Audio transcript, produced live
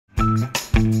Hello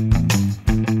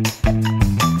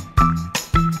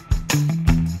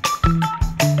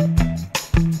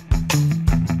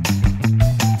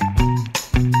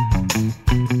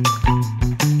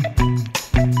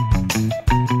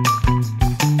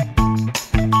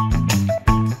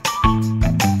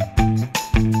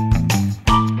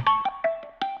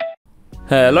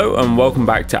and welcome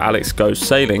back to Alex Goes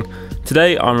Sailing.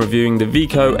 Today I'm reviewing the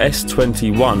Viko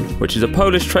S21, which is a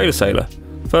Polish trailer sailor.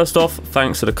 First off,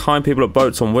 thanks to the kind people at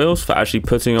Boats on Wheels for actually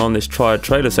putting on this Triad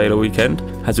trailer sailor weekend,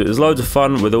 as it was loads of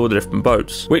fun with all the different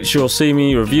boats, which you'll see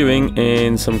me reviewing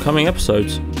in some coming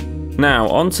episodes. Now,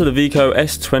 on to the Viko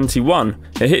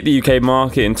S21. It hit the UK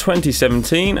market in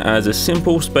 2017 as a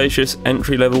simple, spacious,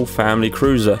 entry-level family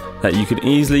cruiser that you can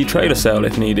easily trailer sail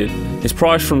if needed. It's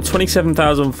priced from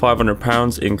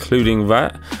 £27,500 including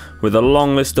VAT, with a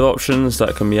long list of options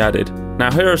that can be added.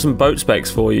 Now here are some boat specs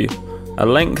for you. A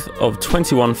length of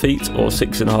 21 feet or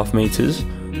 6.5 metres,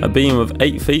 a beam of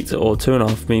 8 feet or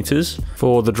 2.5 metres.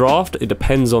 For the draft, it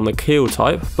depends on the keel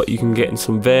type, but you can get in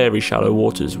some very shallow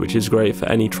waters, which is great for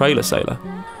any trailer sailor.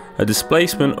 A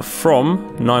displacement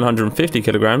from 950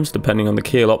 kilograms, depending on the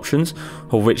keel options,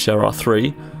 of which there are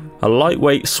 3. A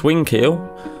lightweight swing keel,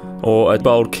 or a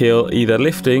bold keel either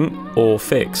lifting or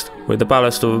fixed, with a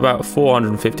ballast of about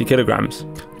 450 kilograms.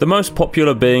 The most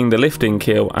popular being the lifting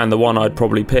keel, and the one I'd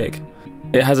probably pick.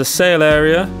 It has a sail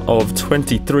area of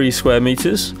 23 square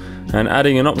meters, and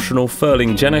adding an optional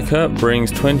furling gennaker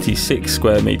brings 26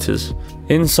 square meters.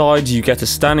 Inside you get a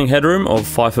standing headroom of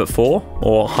 5'4"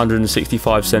 or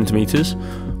 165 centimeters,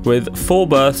 with 4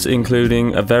 berths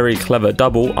including a very clever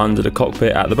double under the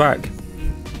cockpit at the back.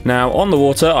 Now on the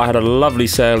water I had a lovely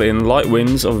sail in light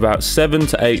winds of about 7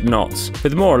 to 8 knots,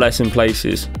 with more or less in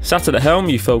places. Sat at the helm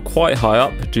you feel quite high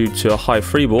up due to a high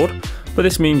freeboard, but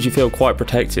this means you feel quite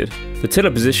protected. The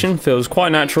tiller position feels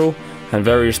quite natural and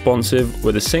very responsive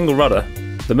with a single rudder.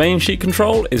 The main sheet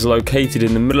control is located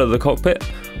in the middle of the cockpit,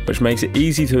 which makes it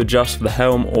easy to adjust for the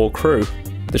helm or crew.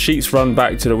 The sheets run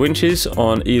back to the winches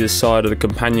on either side of the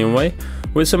companionway,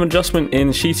 with some adjustment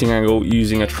in sheeting angle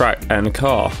using a track and a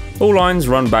car. All lines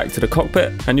run back to the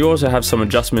cockpit, and you also have some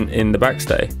adjustment in the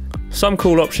backstay. Some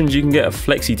cool options you can get are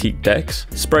flexi-teak decks,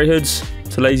 spray hoods,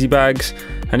 to lazy bags,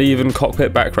 and even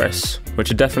cockpit backrests,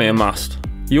 which are definitely a must.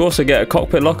 You also get a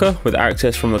cockpit locker with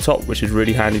access from the top, which is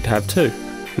really handy to have too.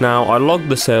 Now I logged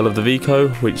the sail of the Viko,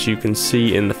 which you can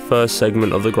see in the first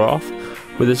segment of the graph,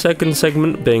 with the second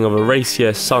segment being of a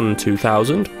Racier Sun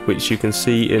 2000, which you can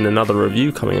see in another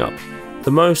review coming up.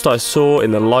 The most I saw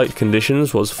in the light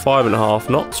conditions was 5.5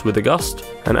 knots with a gust,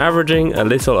 and averaging a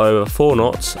little over 4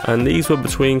 knots, and these were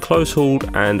between close hauled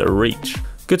and a reach.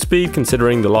 Good speed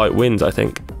considering the light winds, I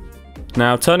think.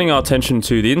 Now turning our attention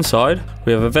to the inside,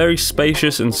 we have a very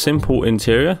spacious and simple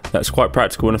interior that's quite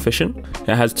practical and efficient.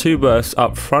 It has 2 berths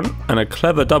up front and a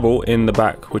clever double in the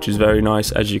back, which is very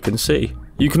nice as you can see.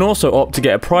 You can also opt to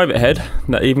get a private head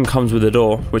that even comes with a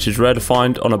door, which is rare to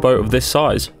find on a boat of this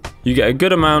size. You get a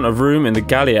good amount of room in the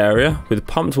galley area with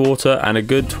pumped water and a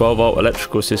good 12-volt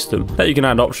electrical system that you can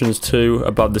add options to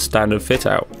above the standard fit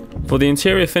out. For the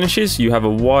interior finishes you have a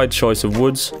wide choice of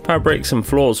woods, fabrics and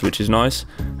floors, which is nice,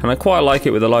 and I quite like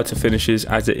it with the lighter finishes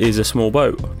as it is a small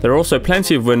boat. There are also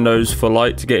plenty of windows for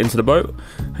light to get into the boat,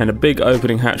 and a big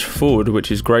opening hatch forward,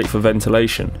 which is great for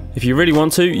ventilation. If you really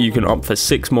want to, you can opt for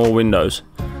 6 more windows.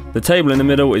 The table in the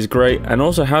middle is great and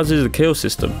also houses a keel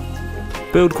system.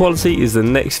 Build quality is the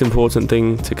next important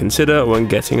thing to consider when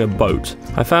getting a boat.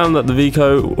 I found that the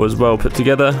Viko was well put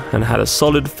together and had a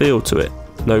solid feel to it.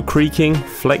 No creaking,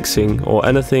 flexing or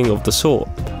anything of the sort.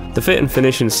 The fit and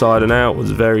finish inside and out was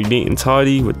very neat and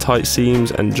tidy, with tight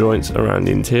seams and joints around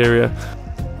the interior.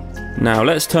 Now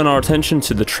let's turn our attention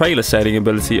to the trailer sailing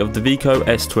ability of the Viko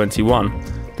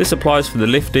S21. This applies for the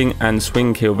lifting and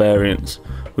swing keel variants,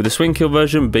 with the swing keel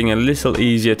version being a little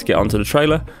easier to get onto the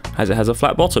trailer as it has a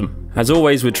flat bottom. As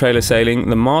always with trailer sailing,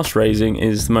 the mast raising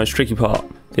is the most tricky part.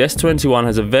 The S21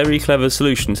 has a very clever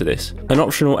solution to this. An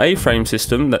optional A-frame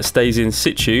system that stays in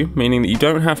situ, meaning that you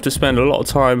don't have to spend a lot of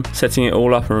time setting it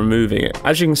all up and removing it.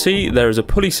 As you can see, there is a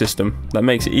pulley system that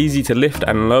makes it easy to lift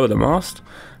and lower the mast,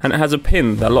 and it has a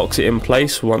pin that locks it in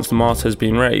place once the mast has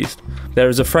been raised. There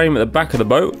is a frame at the back of the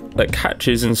boat that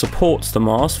catches and supports the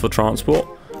mast for transport.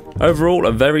 Overall,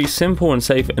 a very simple and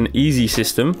safe and easy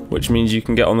system, which means you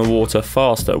can get on the water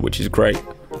faster, which is great.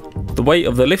 The weight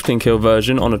of the lifting keel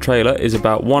version on a trailer is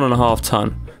about 1.5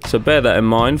 ton, so bear that in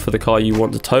mind for the car you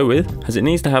want to tow with, as it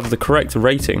needs to have the correct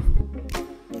rating.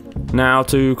 Now,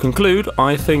 to conclude,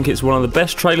 I think it's one of the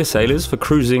best trailer sailors for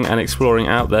cruising and exploring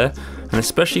out there, and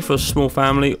especially for a small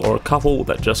family or a couple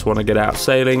that just want to get out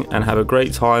sailing and have a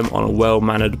great time on a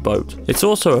well-mannered boat. It's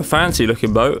also a fancy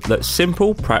looking boat that's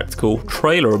simple, practical,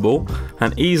 trailerable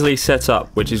and easily set up,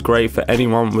 which is great for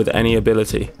anyone with any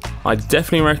ability. I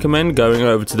definitely recommend going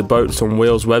over to the Boats on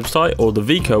Wheels website or the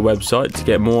Viko website to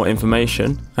get more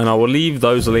information, and I will leave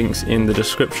those links in the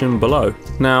description below.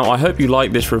 Now, I hope you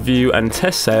like this review and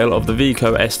test sail of the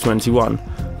Viko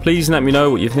S21. Please let me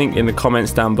know what you think in the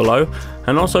comments down below,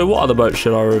 and also what other boats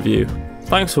should I review.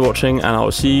 Thanks for watching, and I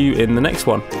will see you in the next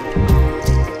one.